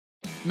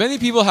Many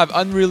people have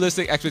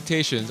unrealistic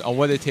expectations on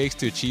what it takes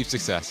to achieve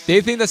success.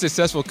 They think that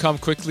success will come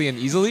quickly and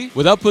easily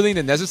without putting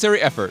the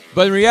necessary effort.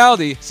 But in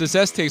reality,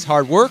 success takes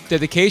hard work,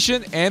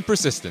 dedication, and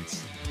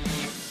persistence.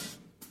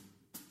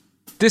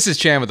 This is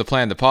Chan with The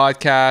Plan, the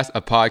podcast,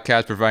 a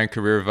podcast providing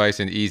career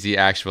advice and easy,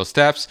 actionable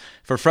steps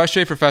for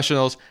frustrated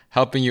professionals,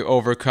 helping you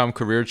overcome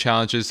career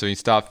challenges so you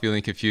stop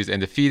feeling confused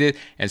and defeated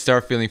and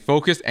start feeling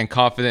focused and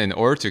confident in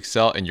order to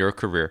excel in your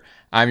career.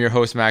 I'm your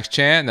host, Max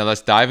Chan. Now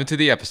let's dive into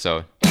the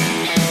episode.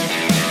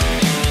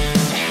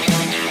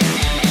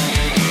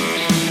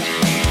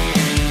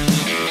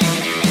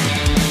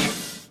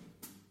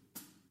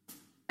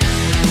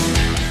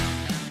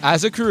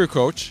 As a career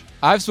coach,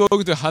 I've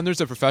spoken to hundreds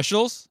of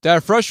professionals that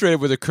are frustrated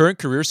with their current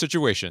career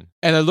situation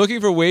and are looking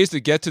for ways to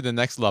get to the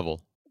next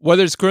level.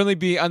 Whether it's currently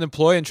being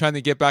unemployed and trying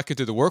to get back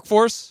into the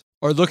workforce,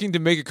 or looking to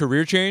make a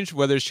career change,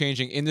 whether it's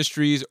changing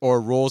industries or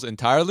roles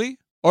entirely,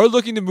 or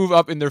looking to move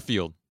up in their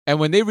field. And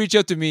when they reach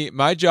out to me,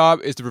 my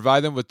job is to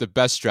provide them with the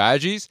best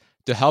strategies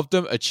to help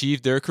them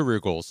achieve their career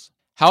goals.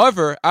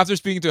 However, after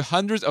speaking to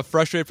hundreds of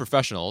frustrated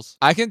professionals,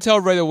 I can tell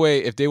right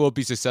away if they will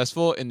be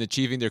successful in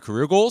achieving their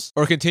career goals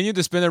or continue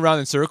to spin around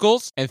in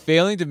circles and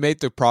failing to make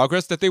the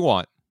progress that they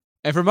want.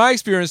 And from my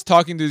experience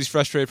talking to these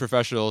frustrated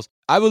professionals,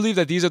 I believe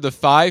that these are the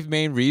 5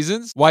 main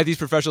reasons why these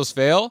professionals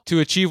fail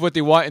to achieve what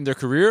they want in their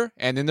career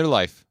and in their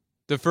life.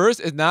 The first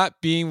is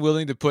not being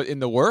willing to put in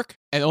the work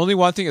and only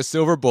wanting a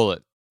silver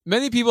bullet.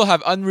 Many people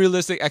have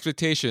unrealistic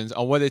expectations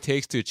on what it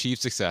takes to achieve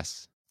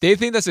success. They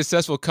think that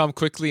success will come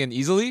quickly and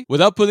easily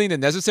without putting the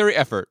necessary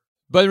effort.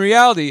 But in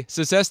reality,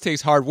 success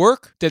takes hard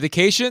work,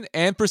 dedication,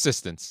 and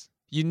persistence.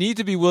 You need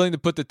to be willing to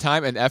put the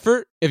time and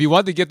effort if you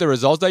want to get the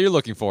results that you're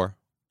looking for.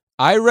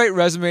 I write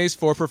resumes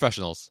for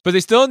professionals, but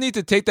they still need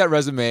to take that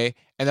resume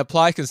and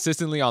apply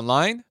consistently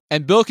online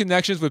and build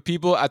connections with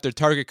people at their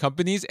target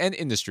companies and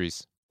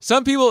industries.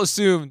 Some people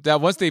assume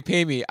that once they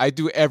pay me, I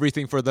do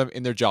everything for them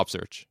in their job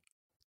search.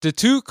 The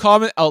 2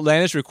 common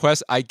outlandish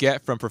requests I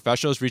get from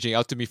professionals reaching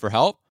out to me for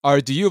help are,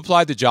 do you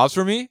apply to jobs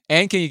for me?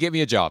 And can you get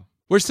me a job?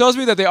 Which tells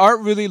me that they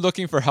aren't really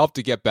looking for help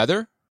to get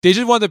better. They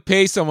just want to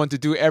pay someone to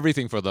do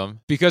everything for them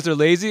because they're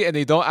lazy and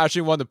they don't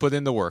actually want to put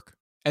in the work.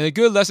 And a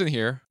good lesson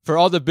here, for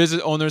all the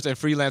business owners and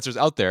freelancers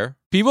out there,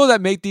 people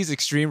that make these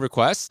extreme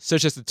requests,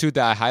 such as the 2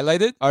 that I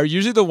highlighted, are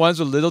usually the ones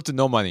with little to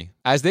no money.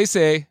 As they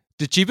say,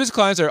 the cheapest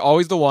clients are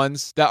always the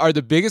ones that are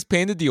the biggest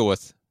pain to deal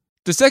with.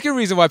 The second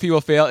reason why people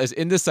fail is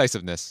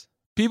indecisiveness.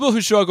 People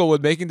who struggle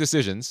with making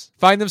decisions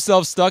find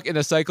themselves stuck in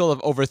a cycle of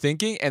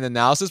overthinking and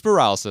analysis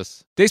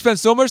paralysis. They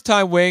spend so much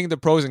time weighing the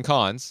pros and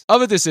cons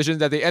of a decision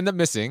that they end up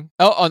missing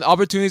out on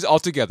opportunities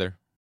altogether.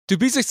 To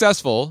be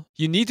successful,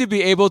 you need to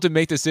be able to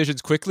make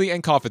decisions quickly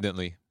and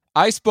confidently.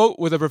 I spoke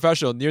with a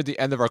professional near the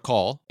end of our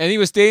call, and he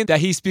was stating that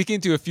he's speaking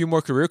to a few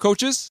more career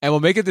coaches and will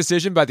make a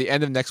decision by the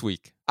end of next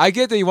week. I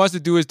get that he wants to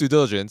do his due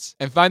diligence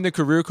and find the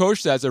career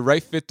coach that's a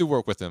right fit to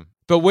work with him.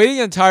 But waiting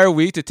an entire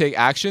week to take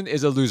action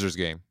is a loser's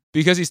game,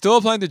 because he's still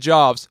applying to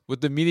jobs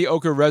with the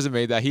mediocre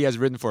resume that he has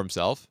written for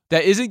himself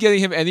that isn't getting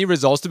him any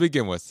results to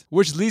begin with.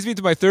 Which leads me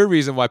to my third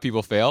reason why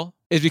people fail,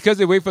 is because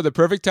they wait for the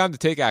perfect time to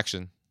take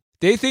action.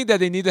 They think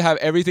that they need to have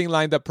everything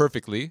lined up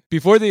perfectly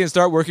before they can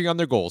start working on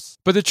their goals.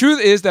 But the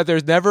truth is that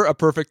there's never a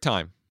perfect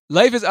time.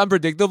 Life is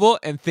unpredictable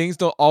and things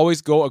don't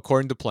always go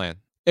according to plan.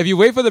 If you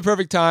wait for the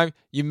perfect time,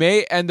 you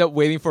may end up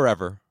waiting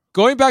forever.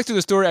 Going back to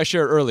the story I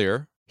shared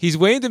earlier, he's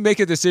waiting to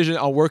make a decision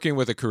on working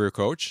with a career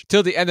coach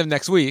till the end of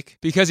next week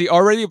because he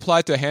already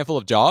applied to a handful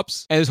of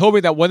jobs and is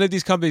hoping that one of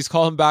these companies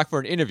call him back for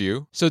an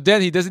interview, so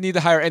then he doesn't need to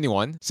hire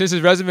anyone since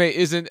his resume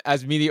isn't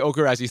as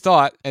mediocre as he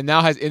thought and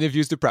now has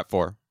interviews to prep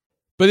for.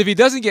 But if he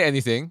doesn't get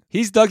anything,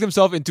 he's dug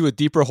himself into a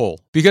deeper hole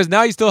because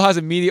now he still has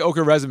a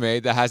mediocre resume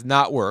that has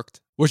not worked,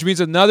 which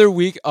means another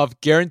week of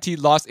guaranteed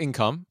lost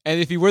income.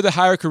 And if he were to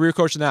hire a career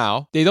coach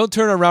now, they don't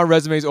turn around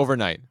resumes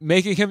overnight,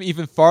 making him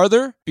even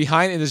farther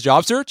behind in his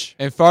job search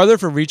and farther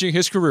from reaching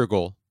his career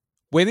goal.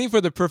 Waiting for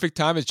the perfect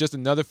time is just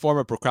another form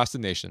of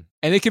procrastination,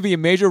 and it can be a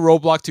major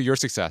roadblock to your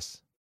success.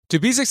 To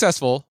be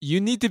successful, you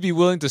need to be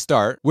willing to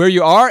start where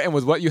you are and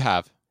with what you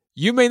have.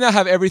 You may not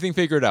have everything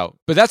figured out,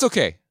 but that's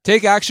okay.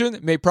 Take action,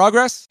 make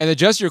progress, and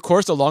adjust your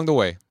course along the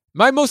way.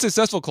 My most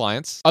successful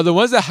clients are the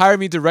ones that hire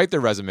me to write their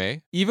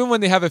resume, even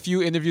when they have a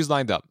few interviews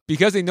lined up,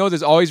 because they know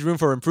there's always room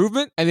for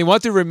improvement and they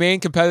want to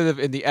remain competitive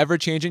in the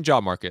ever-changing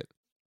job market.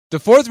 The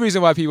fourth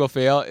reason why people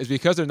fail is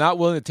because they're not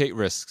willing to take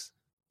risks.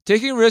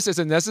 Taking risks is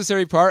a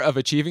necessary part of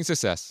achieving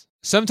success.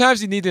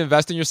 Sometimes you need to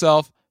invest in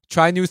yourself,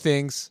 try new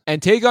things,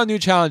 and take on new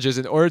challenges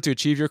in order to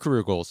achieve your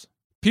career goals.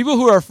 People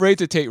who are afraid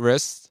to take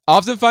risks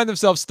often find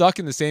themselves stuck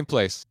in the same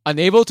place,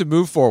 unable to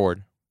move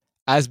forward.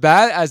 As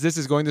bad as this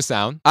is going to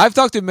sound, I've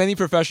talked to many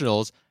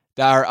professionals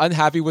that are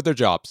unhappy with their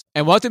jobs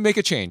and want to make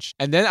a change,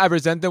 and then I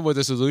present them with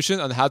a solution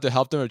on how to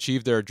help them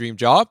achieve their dream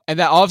job, and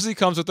that obviously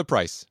comes with a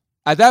price.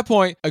 At that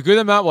point, a good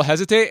amount will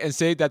hesitate and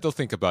say that they'll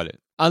think about it.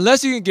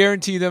 Unless you can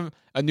guarantee them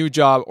a new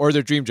job or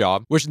their dream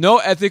job, which no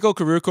ethical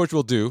career coach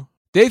will do,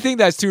 they think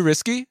that's too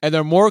risky and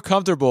they're more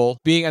comfortable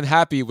being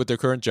unhappy with their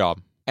current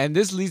job. And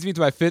this leads me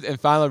to my fifth and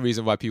final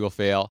reason why people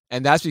fail,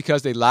 and that's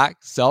because they lack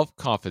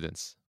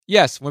self-confidence.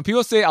 Yes, when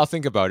people say I'll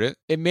think about it,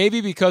 it may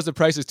be because the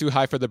price is too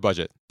high for their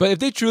budget. But if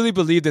they truly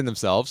believed in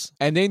themselves,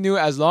 and they knew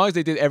as long as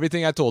they did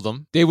everything I told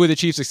them, they would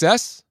achieve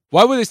success,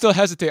 why would they still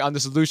hesitate on the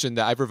solution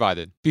that I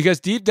provided?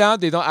 Because deep down,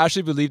 they don't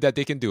actually believe that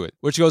they can do it,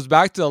 which goes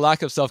back to the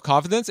lack of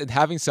self-confidence and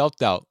having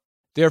self-doubt.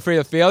 They're afraid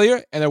of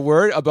failure and are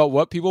worried about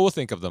what people will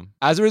think of them.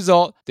 As a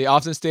result, they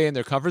often stay in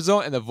their comfort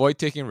zone and avoid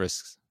taking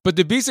risks. But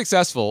to be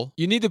successful,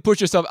 you need to push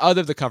yourself out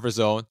of the comfort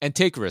zone and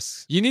take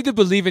risks. You need to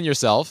believe in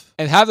yourself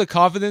and have the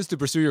confidence to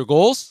pursue your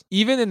goals,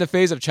 even in the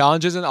face of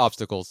challenges and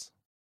obstacles.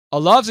 A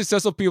lot of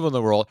successful people in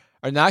the world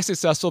are not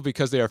successful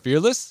because they are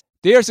fearless.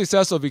 They are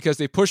successful because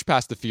they push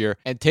past the fear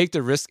and take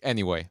the risk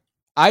anyway.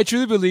 I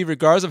truly believe,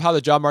 regardless of how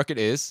the job market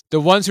is, the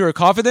ones who are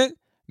confident,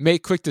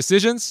 make quick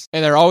decisions,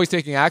 and are always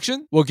taking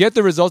action will get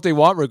the results they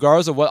want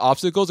regardless of what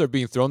obstacles are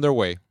being thrown their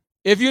way.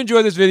 If you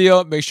enjoyed this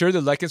video, make sure to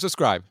like and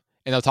subscribe,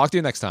 and I'll talk to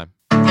you next time.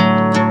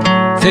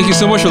 Thank you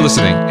so much for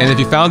listening, and if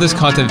you found this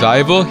content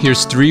valuable,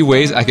 here's 3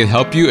 ways I can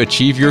help you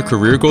achieve your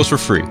career goals for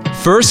free.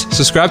 First,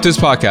 subscribe to this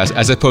podcast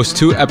as I post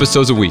 2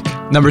 episodes a week.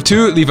 Number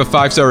 2, leave a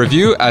 5-star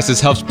review as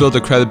this helps build the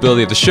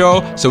credibility of the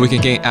show so we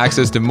can gain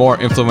access to more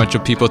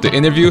influential people to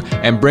interview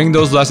and bring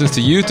those lessons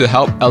to you to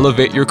help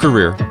elevate your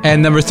career.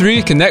 And number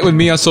 3, connect with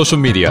me on social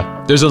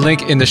media. There's a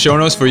link in the show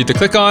notes for you to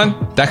click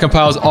on that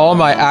compiles all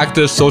my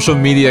active social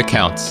media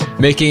accounts,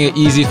 making it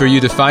easy for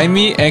you to find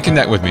me and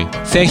connect with me.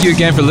 Thank you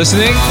again for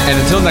listening,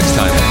 and until next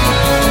time.